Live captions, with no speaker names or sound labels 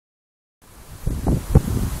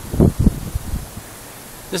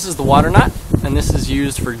This is the water knot, and this is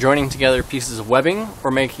used for joining together pieces of webbing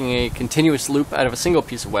or making a continuous loop out of a single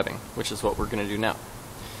piece of webbing, which is what we're going to do now.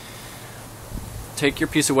 Take your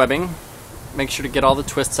piece of webbing, make sure to get all the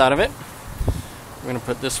twists out of it. We're going to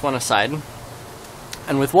put this one aside,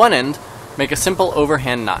 and with one end, make a simple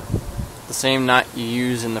overhand knot. The same knot you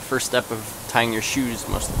use in the first step of tying your shoes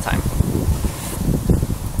most of the time.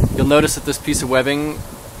 You'll notice that this piece of webbing,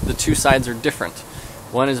 the two sides are different.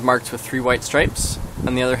 One is marked with 3 white stripes,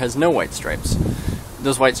 and the other has no white stripes.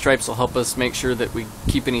 Those white stripes will help us make sure that we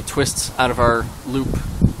keep any twists out of our loop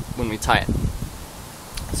when we tie it.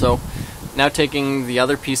 So, now taking the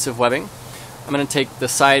other piece of webbing, I'm going to take the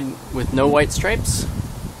side with no white stripes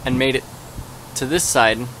and mate it to this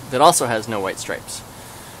side that also has no white stripes.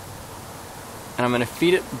 And I'm going to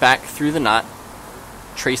feed it back through the knot,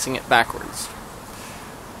 tracing it backwards.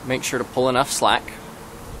 Make sure to pull enough slack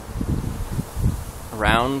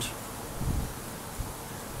around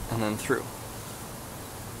and then through.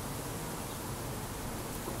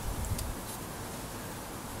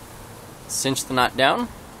 Cinch the knot down.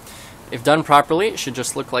 If done properly, it should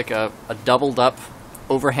just look like a doubled up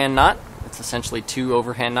overhand knot. It's essentially 2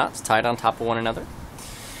 overhand knots tied on top of one another.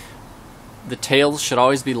 The tails should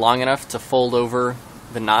always be long enough to fold over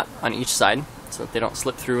the knot on each side so that they don't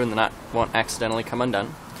slip through and the knot won't accidentally come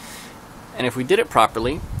undone. And if we did it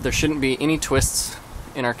properly, there shouldn't be any twists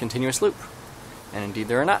in our continuous loop. And indeed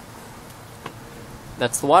there are not.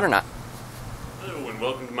 That's the water knot. Hello and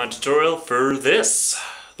welcome to my tutorial for this,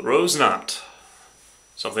 the rose knot.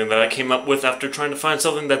 Something that I came up with after trying to find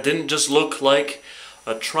something that didn't just look like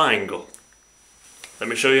a triangle. Let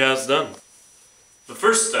me show you how it's done. The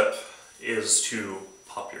first step is to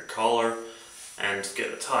pop your collar and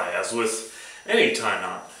get a tie, as with any tie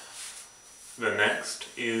knot. The next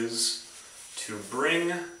is to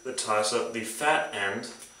bring the tie so that the fat end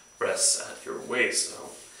rests at your waist. So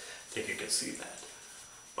I think you can see that,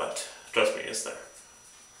 but trust me, it's there.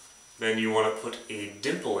 Then you want to put a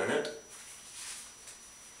dimple in it,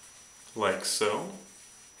 like so,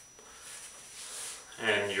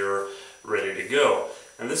 and you're ready to go.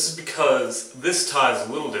 And this is because this tie is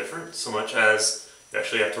a little different, so much as you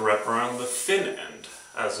actually have to wrap around the thin end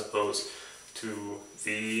as opposed to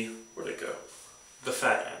the, where'd it go? The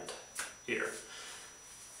fat end here.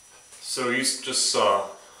 So you just saw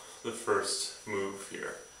the first move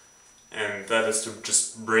here, and that is to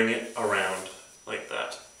just bring it around like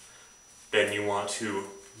that. Then you want to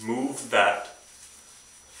move that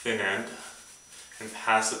thin end and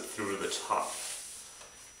pass it through the top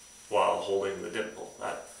while holding the dimple.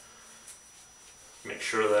 That makes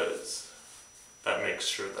sure that it's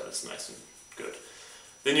nice and good.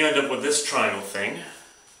 Then you end up with this triangle thing,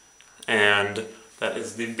 and that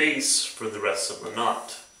is the base for the rest of the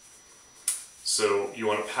knot. So you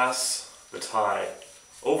want to pass the tie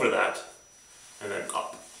over that and then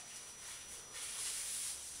up.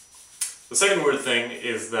 The second weird thing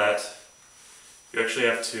is that you actually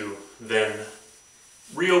have to then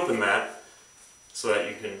reopen that so that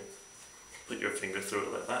you can put your finger through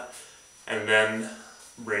it like that, and then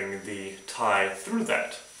bring the tie through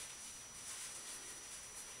that.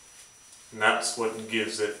 And that's what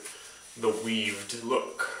gives it the weaved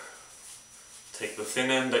look. Take the thin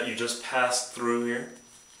end that you just passed through here,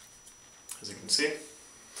 as you can see,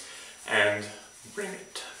 and bring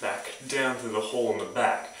it back down through the hole in the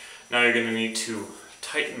back. Now you're going to need to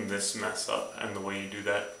tighten this mess up, and the way you do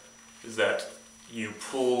that is that you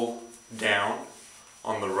pull down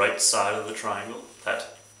on the right side of the triangle.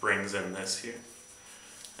 That brings in this here.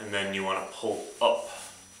 And then you want to pull up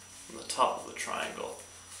on the top of the triangle,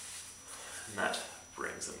 and that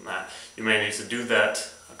brings in that. You may need to do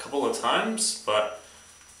that a couple of times, but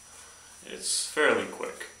it's fairly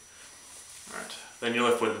quick. Alright, then you're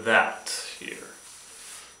left with that here,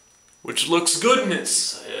 which looks good in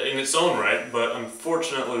its own right, but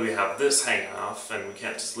unfortunately we have this hanging off and we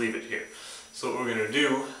can't just leave it here. So what we're going to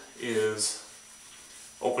do is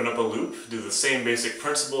open up a loop, do the same basic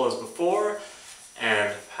principle as before,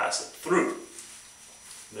 and pass it through.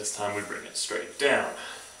 This time we bring it straight down.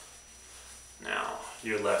 Now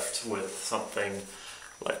you're left with something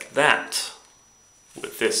like that,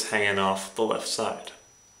 with this hanging off the left side.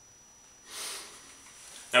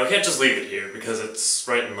 Now we can't just leave it here because it's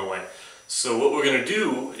right in the way. So what we're going to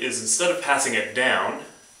do is, instead of passing it down,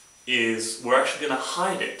 is we're actually going to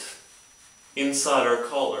hide it inside our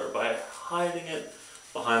collar by hiding it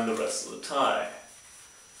behind the rest of the tie.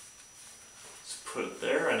 Just put it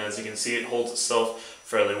there, and as you can see, it holds itself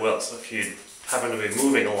fairly well. So if you happen to be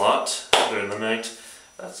moving a lot during the night,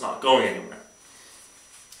 that's not going anywhere.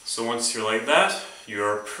 So once you're like that,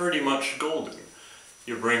 you're pretty much golden.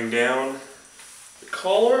 You bring down the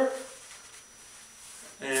collar,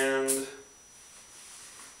 and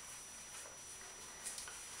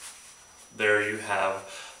there you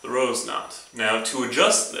have the rose knot. Now to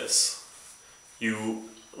adjust this, you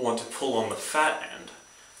want to pull on the fat end,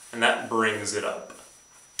 and that brings it up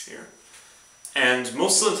here. And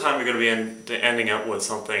most of the time you're going to be ending up with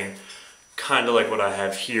something kind of like what I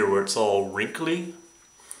have here, where it's all wrinkly.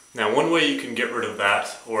 Now one way you can get rid of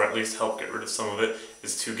that, or at least help get rid of some of it,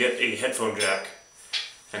 is to get a headphone jack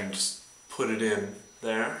and just put it in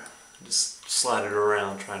there, just slide it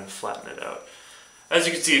around, trying to flatten it out. As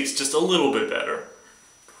you can see, it's just a little bit better.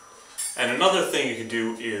 And another thing you can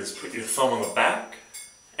do is put your thumb on the back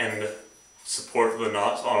and support the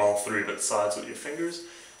knot on all three of its sides with your fingers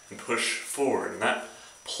and push forward, and that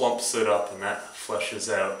plumps it up and that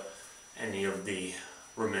fleshes out any of the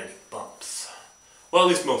remaining bumps. Well, at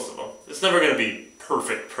least most of them. It's never going to be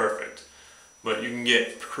perfect, but you can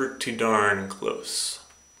get pretty darn close.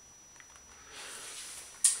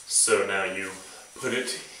 So now you put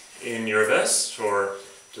it in your vest, or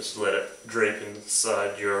just let it drape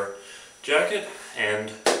inside your jacket,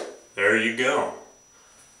 and there you go.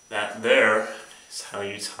 That there is how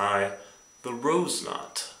you tie the rose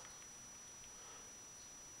knot.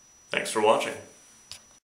 Thanks for watching.